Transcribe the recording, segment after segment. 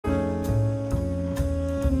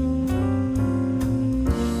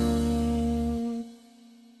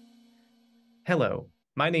Hello,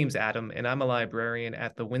 my name's Adam, and I'm a librarian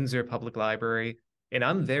at the Windsor Public Library, and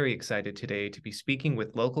I'm very excited today to be speaking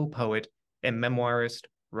with local poet and memoirist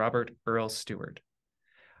Robert Earl Stewart.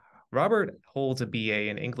 Robert holds a BA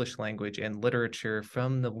in English Language and Literature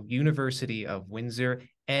from the University of Windsor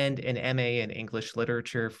and an MA in English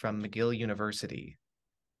Literature from McGill University.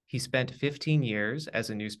 He spent 15 years as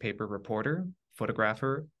a newspaper reporter,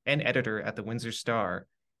 photographer, and editor at the Windsor Star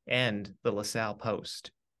and the LaSalle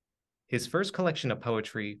Post. His first collection of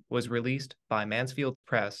poetry was released by Mansfield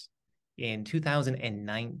Press in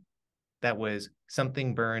 2009. That was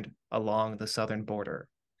Something Burned Along the Southern Border.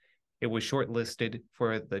 It was shortlisted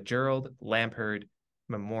for the Gerald Lampard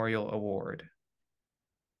Memorial Award.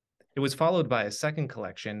 It was followed by a second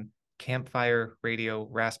collection, Campfire Radio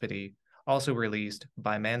Rhapsody, also released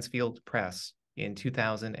by Mansfield Press in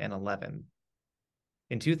 2011.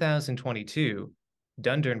 In 2022,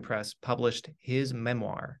 Dundurn Press published his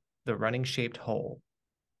memoir, The Running-Shaped Hole.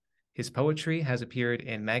 His poetry has appeared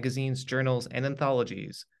in magazines, journals, and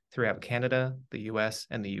anthologies throughout Canada, the US,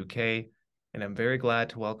 and the UK, and I'm very glad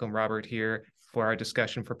to welcome Robert here for our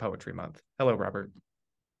discussion for Poetry Month. Hello, Robert.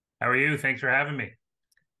 How are you? Thanks for having me.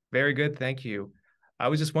 Very good, thank you. I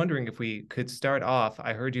was just wondering if we could start off.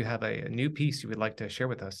 I heard you have a new piece you would like to share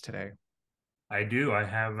with us today. I do. I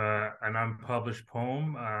have an unpublished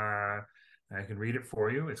poem. I can read it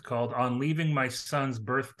for you. It's called On Leaving My Son's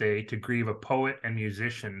Birthday to Grieve a Poet and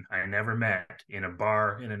Musician I Never Met in a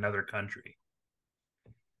Bar in Another Country.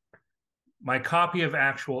 My copy of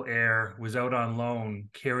Actual Air was out on loan,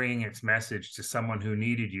 carrying its message to someone who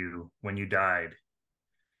needed you when you died.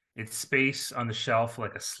 Its space on the shelf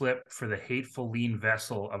like a slip for the hateful lean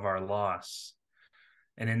vessel of our loss.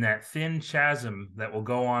 And in that thin chasm that will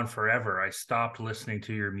go on forever, I stopped listening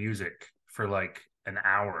to your music for like an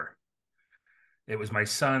hour. It was my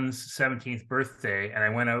son's 17th birthday, and I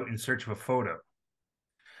went out in search of a photo.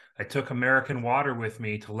 I took American water with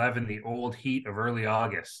me to leaven the old heat of early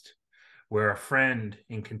August, where a friend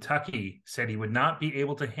in Kentucky said he would not be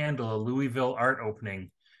able to handle a Louisville art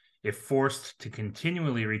opening if forced to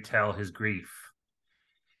continually retell his grief.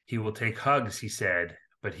 He will take hugs, he said,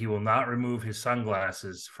 but he will not remove his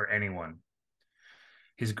sunglasses for anyone.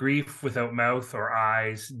 His grief without mouth or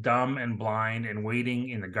eyes, dumb and blind and waiting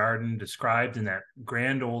in the garden described in that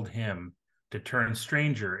grand old hymn, to turn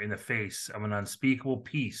stranger in the face of an unspeakable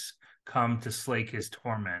peace come to slake his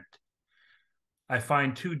torment. I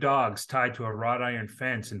find two dogs tied to a wrought iron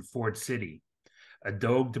fence in Ford City, a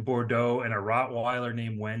Dogue de Bordeaux and a Rottweiler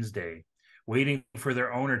named Wednesday, waiting for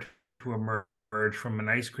their owner to emerge from an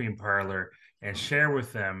ice cream parlor and share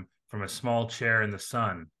with them from a small chair in the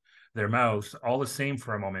sun, their mouths all the same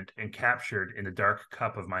for a moment and captured in the dark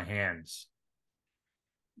cup of my hands.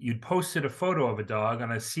 You'd posted a photo of a dog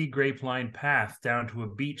on a sea grape-lined path down to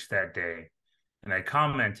a beach that day, and I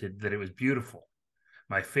commented that it was beautiful,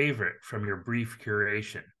 my favorite from your brief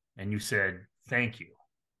curation, and you said, thank you,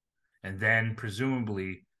 and then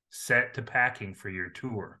presumably set to packing for your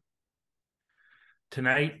tour.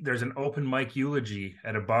 Tonight, there's an open mic eulogy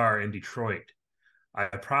at a bar in Detroit. I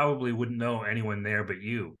probably wouldn't know anyone there but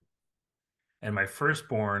you. And my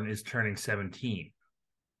firstborn is turning 17.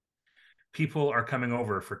 People are coming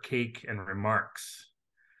over for cake and remarks.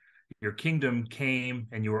 Your kingdom came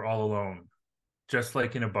and you were all alone, just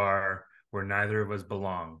like in a bar where neither of us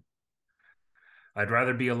belong. I'd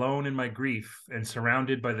rather be alone in my grief and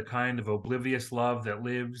surrounded by the kind of oblivious love that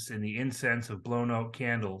lives in the incense of blown out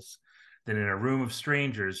candles than in a room of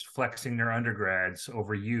strangers flexing their undergrads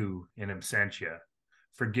over you in absentia.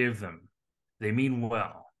 Forgive them. They mean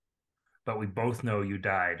well. But we both know you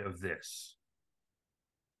died of this.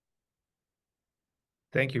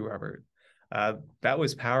 Thank you, Robert. That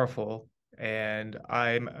was powerful. And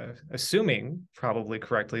I'm assuming, probably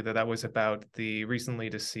correctly, that was about the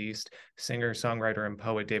recently deceased singer, songwriter, and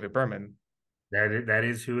poet David Berman. That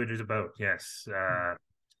is who it is about, yes.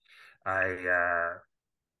 I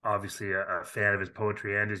obviously a fan of his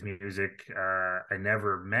poetry and his music. I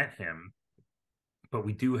never met him, but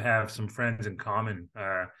we do have some friends in common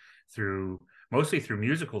mostly through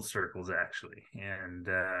musical circles, actually. And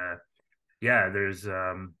there's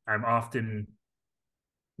I'm often,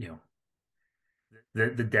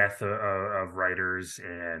 the death of writers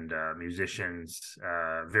and musicians.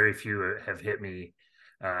 Very few have hit me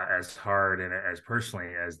as hard and as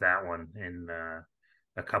personally as that one in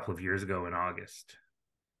a couple of years ago in August.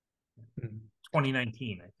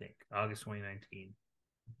 2019, I think. August 2019.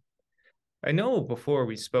 I know before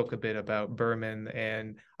we spoke a bit about Berman,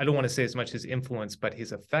 and I don't want to say as much his influence, but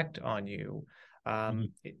his effect on you.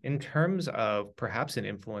 In terms of perhaps an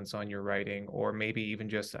influence on your writing, or maybe even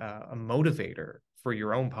just a motivator for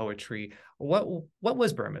your own poetry. What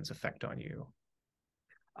was Berman's effect on you?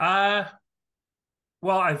 Uh,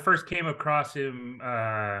 well, I first came across him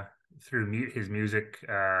through his music.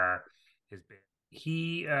 His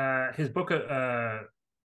his book,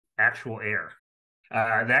 Actual Air,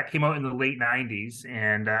 that came out in the late '90s,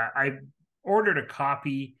 and I ordered a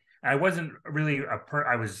copy. I wasn't really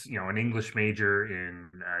I was, an English major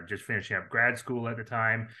in just finishing up grad school at the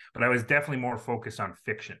time, but I was definitely more focused on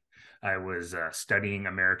fiction. I was studying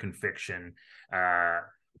American fiction.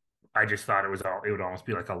 I just thought it would almost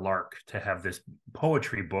be like a lark to have this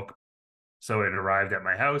poetry book. So it arrived at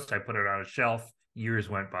my house. I put it on a shelf. Years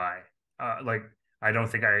went by. Like, I don't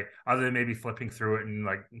think other than maybe flipping through it and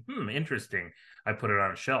like, interesting. I put it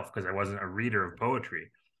on a shelf because I wasn't a reader of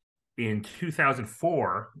poetry. In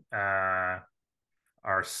 2004,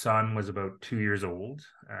 our son was about 2 years old.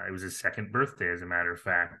 It was his second birthday, as a matter of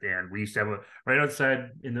fact. And we used to have right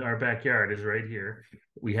outside in our backyard, is right here.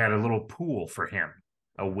 We had a little pool for him,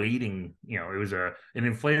 a wading, it was an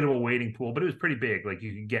inflatable wading pool, but it was pretty big. Like,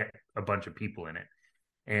 you could get a bunch of people in it.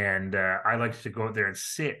 And I liked to go out there and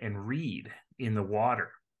sit and read in the water.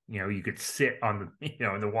 You could sit on the,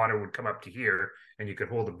 and the water would come up to here, and you could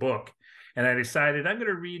hold a book. And I decided I'm going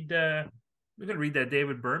to read that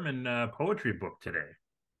David Berman poetry book today.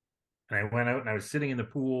 And I went out and I was sitting in the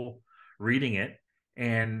pool reading it.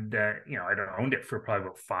 And, I'd owned it for probably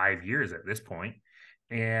about 5 years at this point.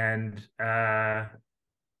 And the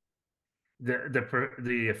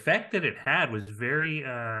effect that it had was very,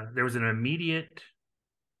 there was an immediate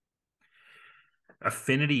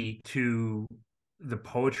affinity to the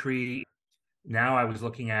poetry. Now I was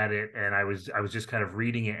looking at it and I was just kind of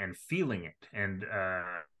reading it and feeling it, and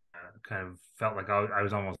kind of felt like I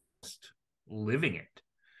was almost living it,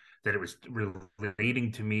 that it was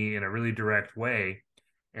relating to me in a really direct way.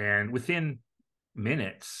 And within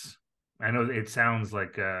minutes, I know it sounds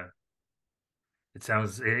like it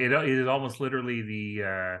is almost literally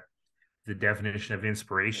the definition of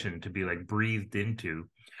inspiration, to be like breathed into.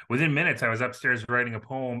 Within minutes, I was upstairs writing a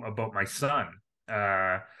poem about my son,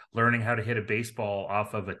 learning how to hit a baseball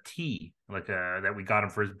off of a tee, that we got him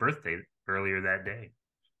for his birthday earlier that day.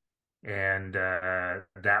 And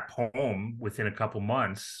that poem, within a couple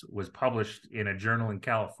months, was published in a journal in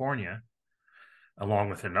California, along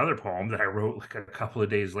with another poem that I wrote like a couple of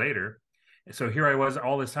days later. So here I was,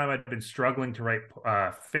 all this time I'd been struggling to write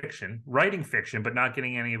writing fiction, but not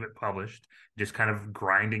getting any of it published, just kind of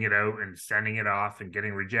grinding it out and sending it off and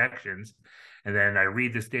getting rejections. And then I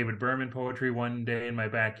read this David Berman poetry one day in my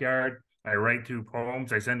backyard. I write 2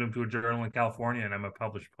 poems. I send them to a journal in California, and I'm a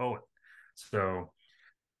published poet. So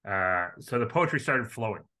the poetry started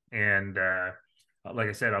flowing. And like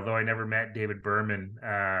I said, although I never met David Berman,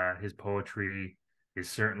 his poetry is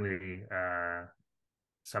certainly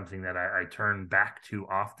something that I turn back to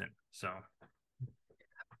often. So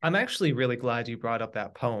I'm actually really glad you brought up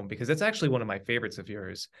that poem, because it's actually one of my favorites of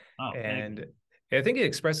yours. And I think it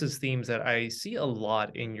expresses themes that I see a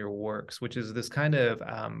lot in your works, which is this kind of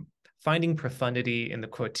finding profundity in the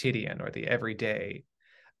quotidian or the everyday.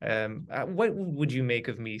 What would you make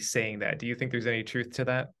of me saying that? Do you think there's any truth to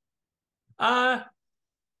that? I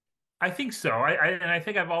think so. I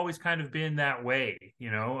think I've always kind of been that way,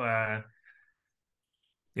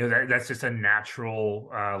 that's just a natural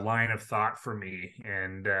line of thought for me.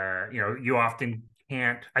 And you often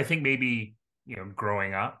can't. I think maybe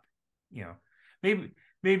growing up,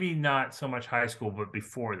 maybe not so much high school, but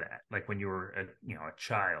before that, like when you were a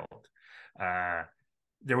child,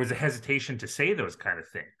 there was a hesitation to say those kind of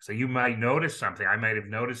things. So you might notice something. I might have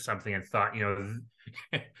noticed something and thought,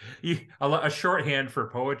 a shorthand for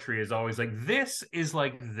poetry is always like, this is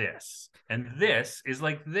like this, and this is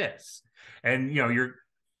like this. And,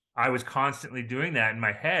 I was constantly doing that in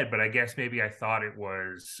my head, but I guess maybe I thought it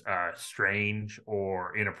was strange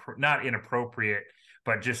or not inappropriate,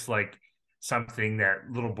 but just like something that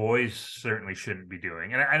little boys certainly shouldn't be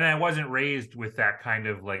doing. And I wasn't raised with that kind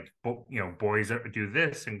of like, boys do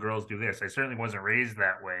this and girls do this. I certainly wasn't raised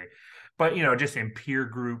that way. But, just in peer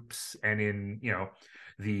groups and in,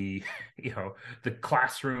 the, the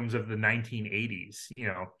classrooms of the 1980s,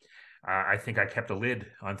 I think I kept a lid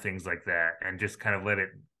on things like that and just kind of let it.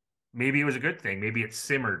 Maybe it was a good thing. Maybe it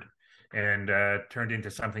simmered and turned into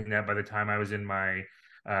something that by the time I was in my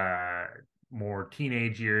more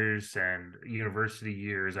teenage years and university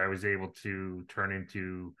years, I was able to turn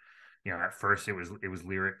into, at first it was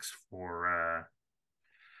lyrics for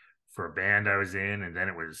a band I was in, and then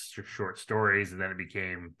it was short stories, and then it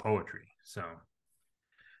became poetry. So,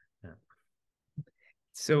 yeah.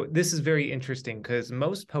 So this is very interesting, because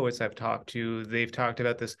most poets I've talked to, they've talked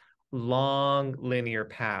about this long linear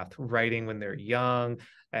path, writing when they're young,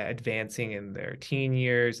 advancing in their teen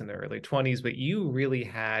years and their early 20s, but you really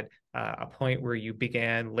had a point where you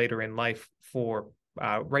began later in life for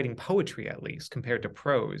writing poetry, at least compared to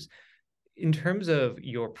prose. In terms of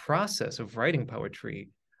your process of writing poetry,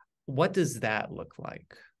 what does that look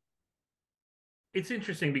like? It's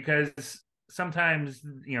interesting because sometimes,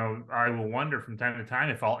 I will wonder from time to time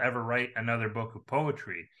if I'll ever write another book of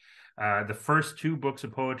poetry. The first two books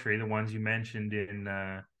of poetry, the ones you mentioned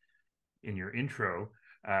in your intro,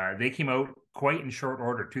 they came out quite in short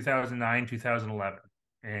order, 2009, 2011.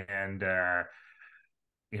 And,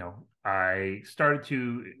 I started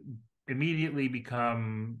to immediately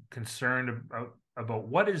become concerned about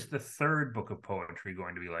what is the third book of poetry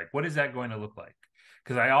going to be like? What is that going to look like?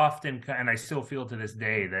 Because I often, and I still feel to this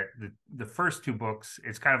day, that the first two books,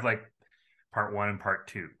 it's kind of like part one and part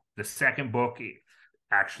two. The second book,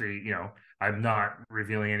 actually, I'm not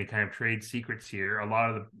revealing any kind of trade secrets here.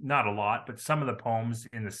 Not a lot, but some of the poems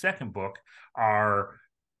in the second book are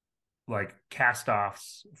like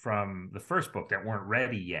cast-offs from the first book that weren't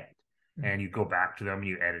ready yet. And you go back to them,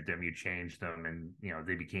 you edit them, you change them, and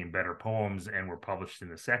they became better poems and were published in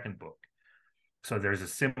the second book. So there's a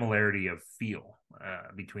similarity of feel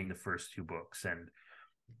between the first two books, and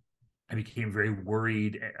I became very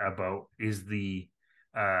worried about is the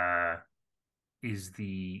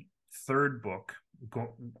third book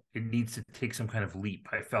it needs to take some kind of leap.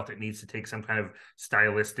 I felt it needs to take some kind of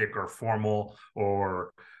stylistic or formal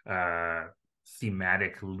or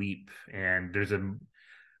thematic leap. And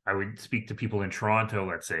I would speak to people in Toronto,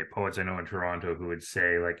 let's say poets I know in Toronto, who would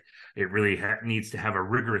say like it really needs to have a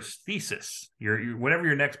rigorous thesis. Whatever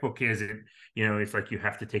your next book is, it's like you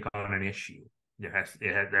have to take on an issue. There has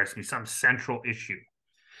to be some central issue.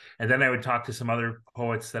 And then I would talk to some other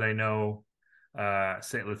poets that I know,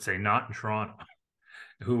 let's say not in Toronto,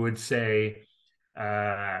 who would say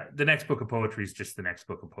the next book of poetry is just the next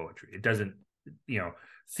book of poetry. It doesn't,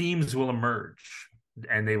 themes will emerge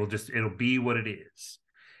and it'll be what it is.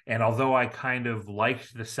 And although I kind of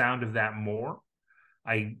liked the sound of that more,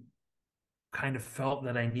 I kind of felt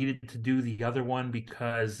that I needed to do the other one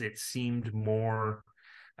because it seemed more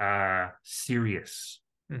serious.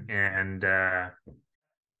 Mm-hmm. And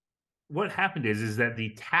what happened is that the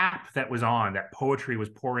tap that was on, that poetry was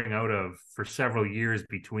pouring out of for several years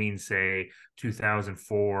between, say,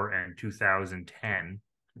 2004 and 2010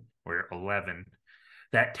 or 11,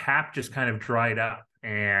 that tap just kind of dried up.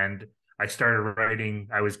 And I started writing.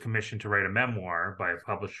 I was commissioned to write a memoir by a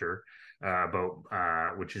publisher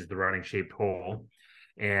about which is The Rotting Shaped Hole.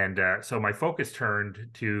 And so my focus turned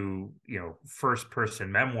to, first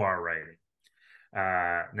person memoir writing.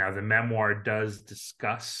 Now the memoir does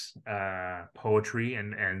discuss poetry,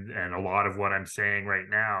 and a lot of what I'm saying right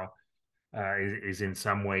now is in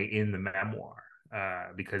some way in the memoir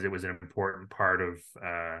because it was an important part of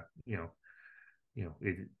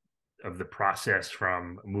of the process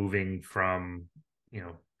from moving from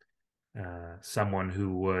someone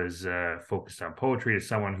who was focused on poetry to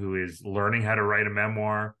someone who is learning how to write a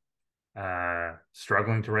memoir,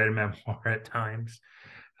 struggling to write a memoir at times.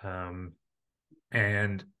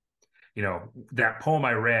 And that poem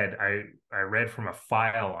I read from a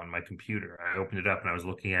file on my computer. I opened it up and I was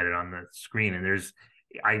looking at it on the screen, and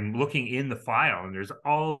I'm looking in the file, and there's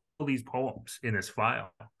all these poems in this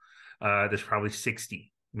file. There's probably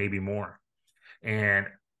 60, maybe more. And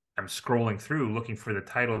I'm scrolling through looking for the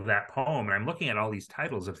title of that poem, and I'm looking at all these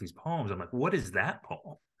titles of these poems. I'm like, what is that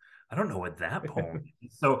poem? I don't know what that poem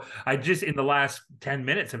is. So I just, in the last 10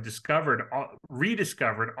 minutes, have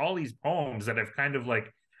rediscovered all these poems that have kind of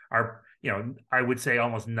like are, I would say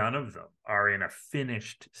almost none of them are in a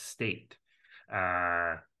finished state.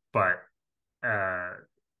 But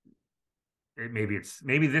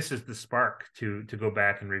maybe this is the spark to go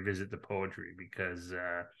back and revisit the poetry, because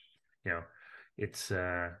it's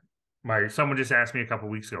someone just asked me a couple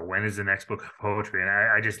of weeks ago, when is the next book of poetry? And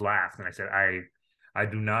I just laughed and I said, I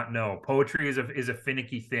do not know. Poetry is a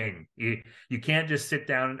finicky thing. You can't just sit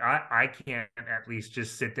down. I can't at least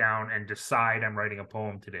just sit down and decide I'm writing a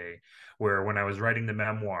poem today. Where when I was writing the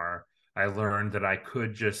memoir, I learned that I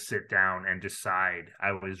could just sit down and decide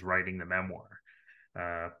I was writing the memoir.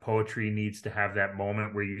 Poetry needs to have that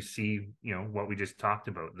moment where you see, what we just talked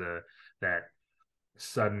about, that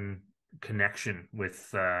sudden connection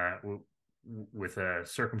with a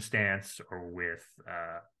circumstance, or with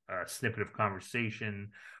a snippet of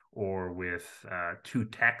conversation, or with two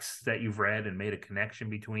texts that you've read and made a connection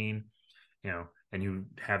between, and you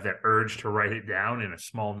have that urge to write it down in a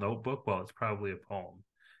small notebook. Well, it's probably a poem,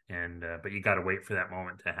 but you got to wait for that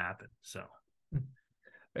moment to happen. So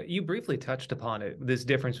You briefly touched upon it, this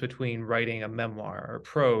difference between writing a memoir or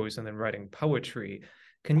prose and then writing poetry.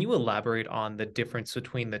 Can you elaborate on the difference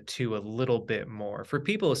between the two a little bit more? For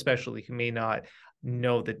people, especially who may not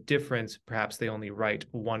know the difference, perhaps they only write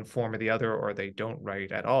one form or the other, or they don't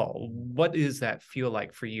write at all. What does that feel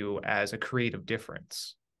like for you as a creative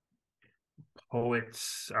difference?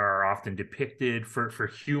 Poets are often depicted for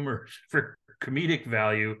humor, for comedic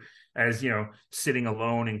value, as sitting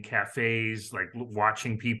alone in cafes, like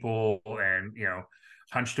watching people, and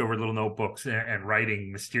hunched over little notebooks and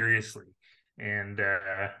writing mysteriously. And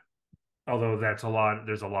although there's a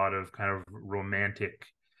lot of kind of romantic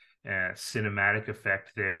cinematic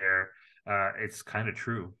effect there. It's kind of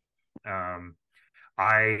true. um,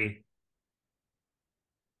 I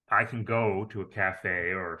I can go to a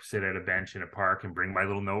cafe or sit at a bench in a park and bring my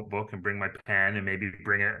little notebook and bring my pen and maybe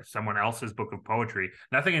bring someone else's book of poetry.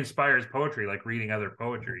 Nothing inspires poetry like reading other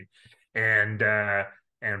poetry, and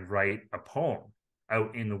write a poem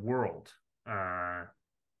out in the world. But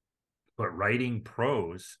writing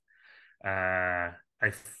prose, I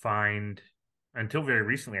find, until very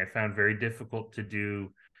recently, I found very difficult to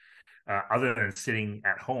do, other than sitting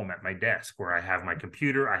at home at my desk where I have my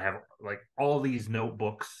computer. I have like all these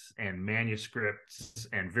notebooks and manuscripts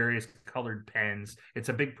and various colored pens. It's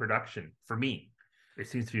a big production for me. It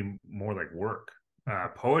seems to be more like work.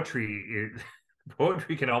 Poetry is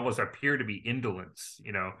poetry can almost appear to be indolence,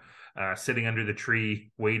 sitting under the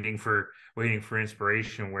tree waiting for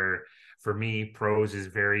inspiration, where for me prose is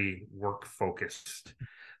very work focused.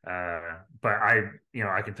 But I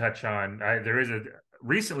can touch on, there is a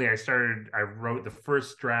recently I wrote the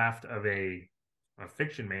first draft of a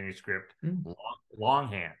fiction manuscript, Mm.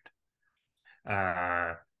 longhand.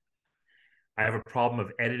 uh I have a problem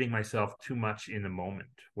of editing myself too much in the moment,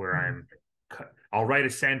 where I'll write a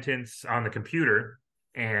sentence on the computer,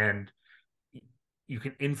 and you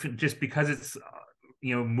can just because it's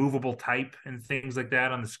movable type and things like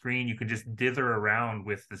that on the screen, you can just dither around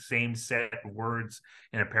with the same set of words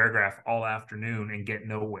in a paragraph all afternoon and get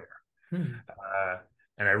nowhere. Mm. uh,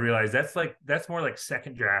 and I realized that's more like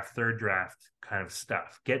second draft, third draft kind of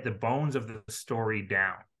stuff. Get the bones of the story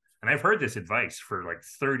down. And I've heard this advice for like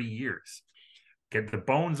 30 years. Get the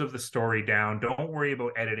bones of the story down. Don't worry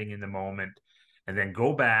about editing in the moment. And then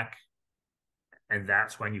go back. And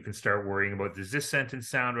that's when you can start worrying about, does this sentence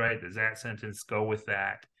sound right? Does that sentence go with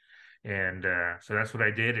that? And so that's what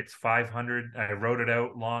I did. It's 500. I wrote it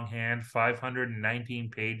out longhand,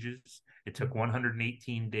 519 pages. It took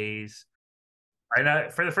 118 days.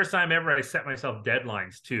 And for the first time ever, I set myself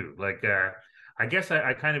deadlines too. Like, I guess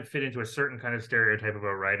I kind of fit into a certain kind of stereotype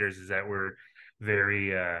about writers, is that we're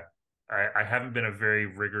very, I haven't been a very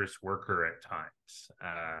rigorous worker at times.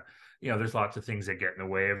 There's lots of things that get in the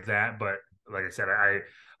way of that. But like I said,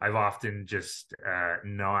 I've often just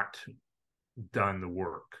not done the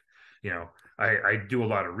work. I do a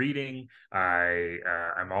lot of reading.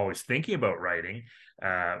 I'm always thinking about writing,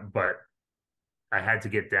 but I had to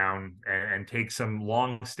get down and take some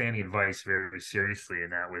long-standing advice very seriously,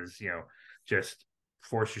 and that was, just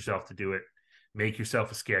force yourself to do it. Make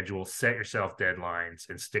yourself a schedule, set yourself deadlines,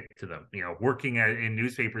 and stick to them. Working in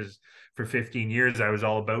newspapers for 15 years, I was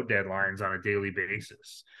all about deadlines on a daily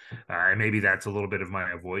basis, and maybe that's a little bit of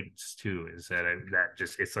my avoidance too. Is that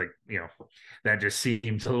it's like, that just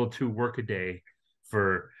seems a little too workaday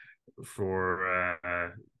for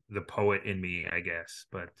the poet in me, I guess.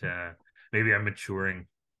 But maybe I'm maturing.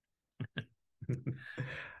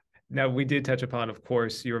 Now, we did touch upon, of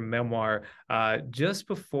course, your memoir. Just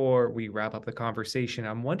before we wrap up the conversation,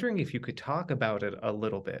 I'm wondering if you could talk about it a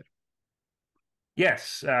little bit.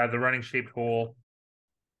 Yes, The Running Shaped Hole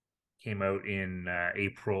came out in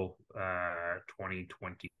April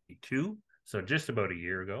 2022, so just about a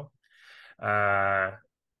year ago.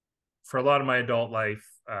 For a lot of my adult life,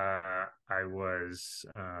 I was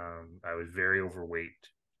very overweight.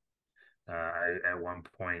 At one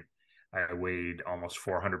point, I weighed almost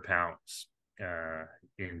 400 pounds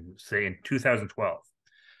in 2012,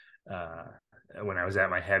 when I was at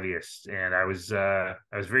my heaviest, and I was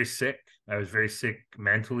very sick. I was very sick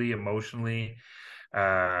mentally, emotionally,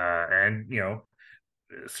 and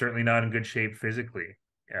certainly not in good shape physically.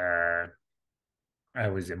 I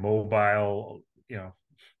was immobile.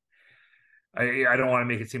 I don't want to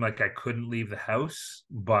make it seem like I couldn't leave the house,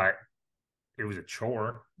 but it was a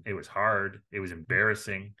chore. It was hard. It was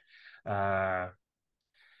embarrassing.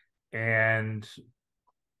 And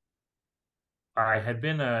I had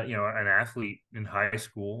been an athlete in high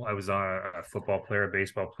school. I was a football player, a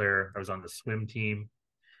baseball player. I was on the swim team.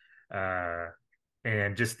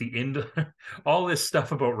 And just all this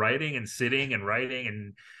stuff about writing and sitting and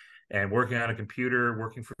writing and working on a computer,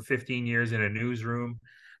 working for 15 years in a newsroom,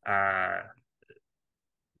 uh,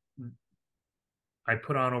 I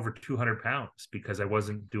put on over 200 pounds because I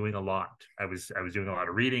wasn't doing a lot. I was doing a lot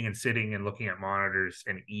of reading and sitting and looking at monitors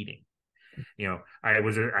and eating. I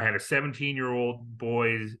had a 17-year-old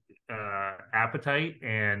boy's appetite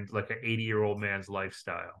and like an 80-year-old man's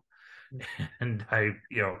lifestyle. And I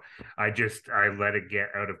let it get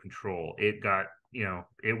out of control. It got,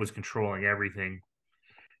 it was controlling everything.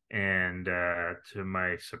 And to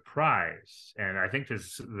my surprise, and I think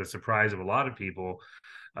this the surprise of a lot of people,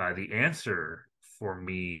 the answer for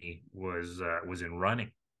me was in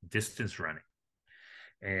running, distance running.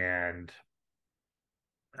 And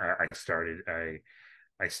I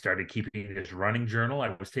started keeping this running journal.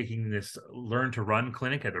 I was taking this Learn to Run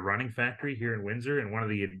clinic at the Running Factory here in Windsor, and one of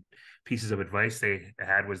the pieces of advice they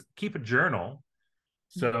had was keep a journal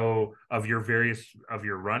so of your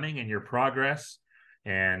running and your progress.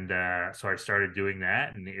 And so I started doing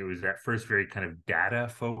that, and it was at first very kind of data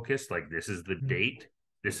focused, like this is the date,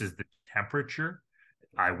 this is the temperature.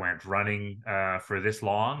 I went running for this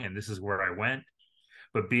long, and this is where I went.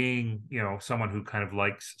 But being, someone who kind of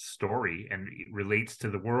likes story and relates to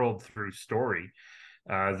the world through story,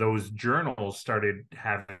 those journals started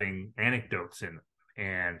having anecdotes in them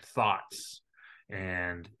and thoughts,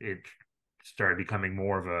 and it started becoming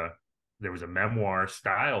there was a memoir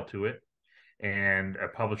style to it. And a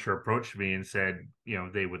publisher approached me and said,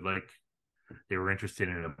 they were interested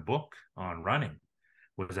in a book on running.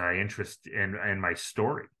 Was I interested in my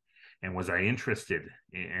story? And was I interested?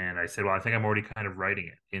 And I said, well, I think I'm already kind of writing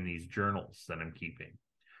it in these journals that I'm keeping.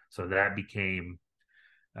 So that became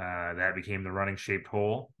the Running Shaped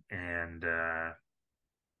Hole. And I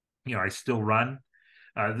still run.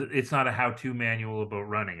 It's not a how-to manual about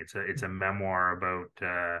running. It's a memoir about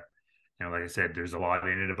like I said, there's a lot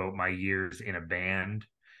in it about my years in a band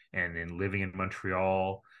and in living in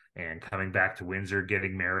Montreal and coming back to Windsor,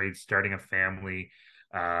 getting married, starting a family.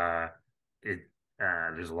 There's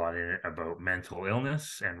a lot in it about mental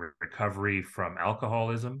illness and recovery from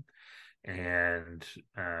alcoholism, and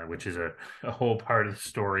which is a whole part of the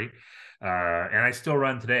story. And I still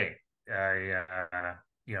run today.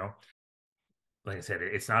 Like I said,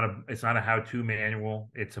 it's not a how-to manual.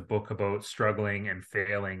 It's a book about struggling and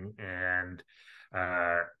failing and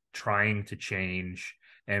trying to change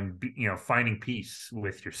and finding peace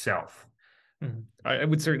with yourself. I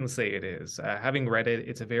would certainly say it is. Having read it,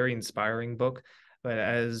 it's a very inspiring book. But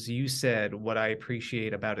as you said, what I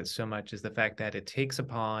appreciate about it so much is the fact that it takes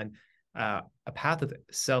upon a path of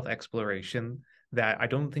self-exploration that I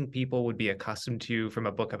don't think people would be accustomed to from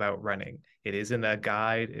a book about running. It isn't a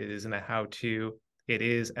guide, it isn't a how-to, it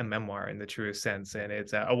is a memoir in the truest sense. And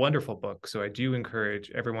it's a wonderful book. So I do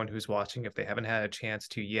encourage everyone who's watching, if they haven't had a chance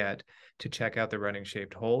to yet, to check out The Running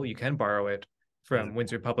Shaped Hole. You can borrow it from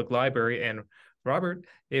Windsor Public Library. And Robert,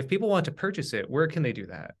 if people want to purchase it, where can they do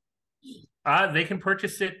that? They can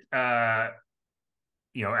purchase it, at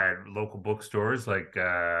local bookstores like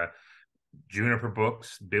Juniper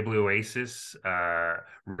Books, Biblioasis,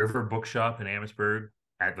 River Bookshop in Amherstburg,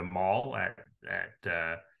 at the mall at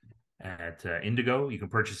Indigo. You can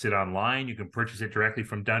purchase it online. You can purchase it directly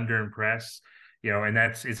from Dundurn Press. And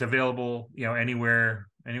it's available, anywhere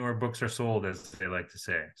books are sold, as they like to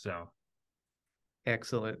say. So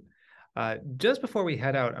excellent. Just before we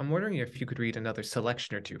head out, I'm wondering if you could read another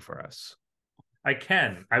selection or two for us. I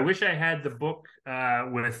can. I wish I had the book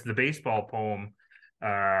with the baseball poem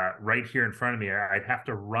right here in front of me. I'd have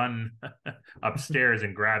to run upstairs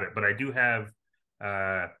and grab it. But I do have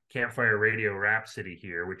Campfire Radio Rhapsody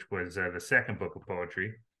here, which was the second book of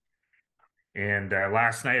poetry. And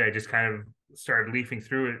last night I just kind of started leafing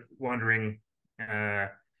through it, wondering,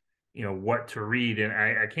 what to read. And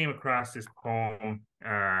I came across this poem.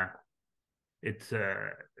 It's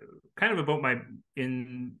kind of about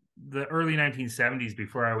in the early 1970s,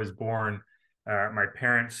 before I was born. My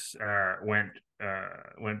parents went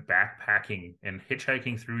backpacking and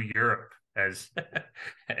hitchhiking through Europe, as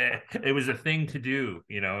it was a thing to do,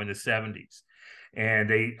 in the 70s. And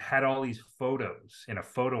they had all these photos in a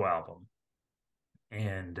photo album.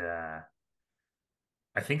 And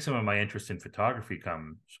I think some of my interest in photography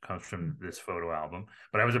comes from this photo album,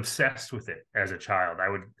 but I was obsessed with it as a child. I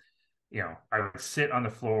would sit on the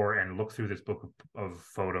floor and look through this book of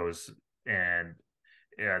photos, and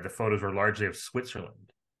the photos were largely of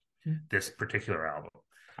Switzerland, this particular album,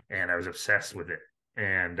 and I was obsessed with it.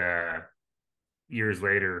 And years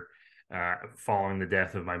later, following the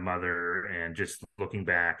death of my mother and just looking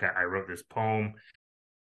back, I wrote this poem.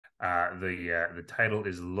 The title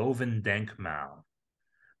is Löwendenkmal,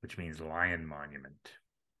 which means lion monument.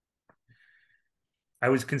 I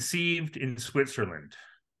was conceived in Switzerland.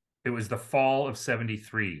 It was the fall of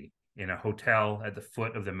 73 in a hotel at the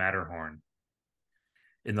foot of the Matterhorn.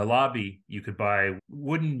 In the lobby, you could buy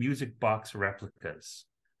wooden music box replicas.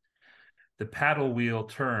 The paddle wheel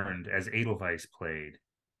turned as Edelweiss played.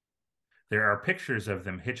 There are pictures of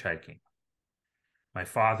them hitchhiking. My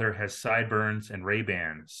father has sideburns and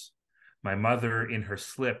Ray-Bans. My mother in her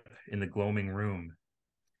slip in the gloaming room.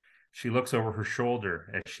 She looks over her shoulder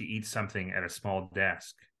as she eats something at a small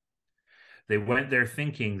desk. They went there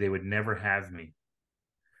thinking they would never have me.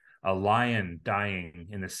 A lion dying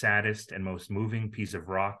in the saddest and most moving piece of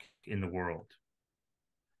rock in the world.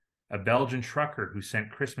 A Belgian trucker who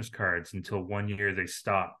sent Christmas cards until one year they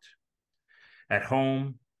stopped. At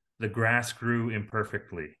home, the grass grew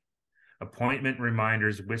imperfectly. Appointment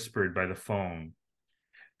reminders whispered by the phone.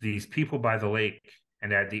 These people by the lake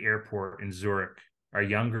and at the airport in Zurich are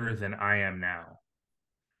younger than I am now.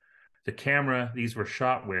 The camera these were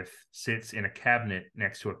shot with sits in a cabinet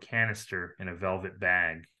next to a canister in a velvet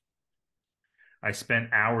bag. I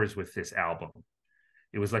spent hours with this album.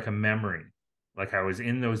 It was like a memory, like I was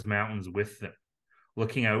in those mountains with them,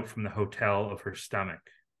 looking out from the hotel of her stomach.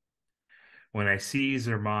 When I see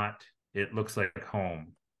Zermatt, it looks like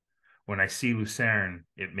home. When I see Lucerne,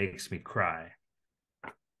 it makes me cry.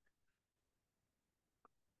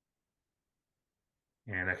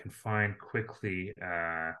 And I can find quickly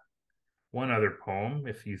one other poem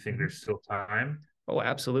if you think there's still time. Oh,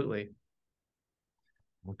 absolutely.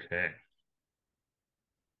 Okay.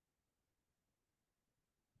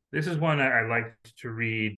 This is one I like to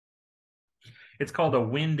read. It's called A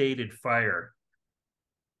Wind-Aided Fire.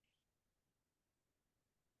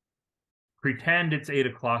 Pretend it's 8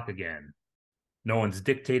 o'clock again. No one's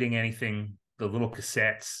dictating anything. The little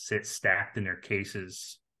cassettes sit stacked in their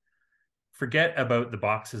cases. Forget about the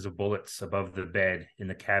boxes of bullets above the bed in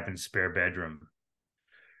the cabin's spare bedroom.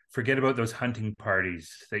 Forget about those hunting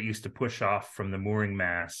parties that used to push off from the mooring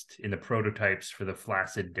mast in the prototypes for the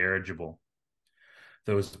flaccid dirigible.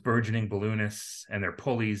 Those burgeoning balloonists and their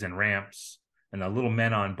pulleys and ramps, and the little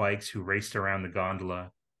men on bikes who raced around the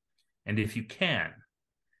gondola. And if you can,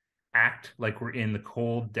 act like we're in the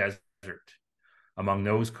cold desert, among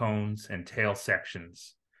nose cones and tail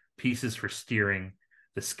sections, pieces for steering,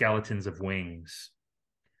 the skeletons of wings.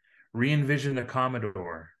 Re-envision the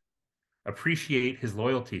Commodore. Appreciate his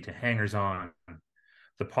loyalty to hangers-on,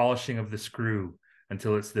 the polishing of the screw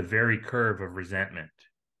until it's the very curve of resentment.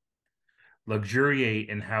 Luxuriate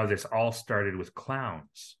in how this all started with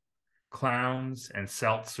clowns and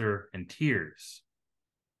seltzer and tears.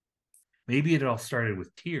 Maybe it all started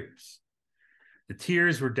with tears. The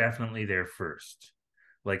tears were definitely there first,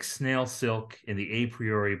 like snail silk in the a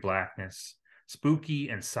priori blackness, spooky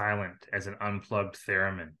and silent as an unplugged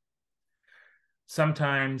theremin.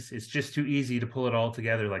 Sometimes it's just too easy to pull it all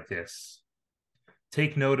together like this.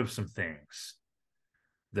 Take note of some things.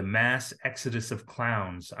 The mass exodus of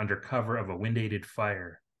clowns under cover of a wind-aided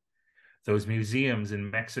fire. Those museums in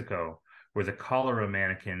Mexico where the cholera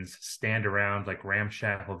mannequins stand around like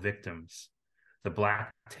ramshackle victims. The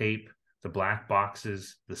black tape, the black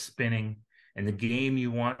boxes, the spinning, and the game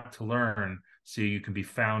you want to learn so you can be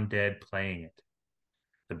found dead playing it.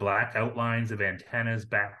 The black outlines of antennas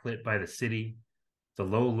backlit by the city, the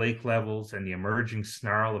low lake levels and the emerging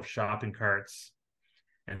snarl of shopping carts,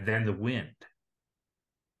 and then the wind.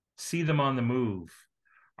 See them on the move,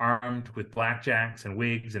 armed with blackjacks and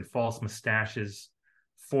wigs and false mustaches,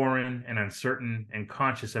 foreign and uncertain and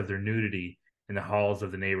conscious of their nudity in the halls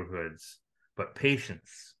of the neighborhoods. But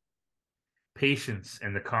patience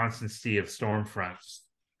and the constancy of storm fronts,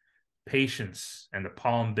 patience and the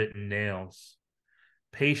palm-bitten nails,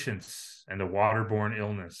 patience and the waterborne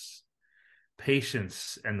illness,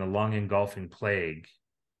 patience and the lung-engulfing plague.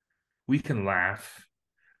 We can laugh.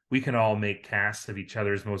 We can all make casts of each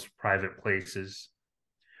other's most private places.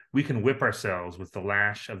 We can whip ourselves with the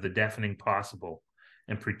lash of the deafening possible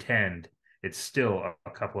and pretend it's still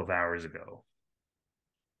a couple of hours ago.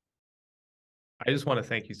 I just want to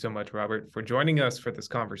thank you so much, Robert, for joining us for this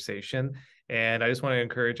conversation. And I just want to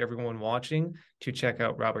encourage everyone watching to check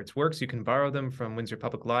out Robert's works. You can borrow them from Windsor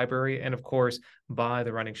Public Library and, of course, buy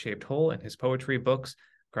The Running Shaped Hole and his poetry books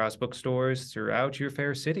across bookstores throughout your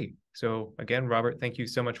fair city. So again, Robert, thank you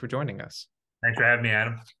so much for joining us. Thanks for having me,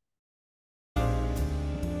 Adam.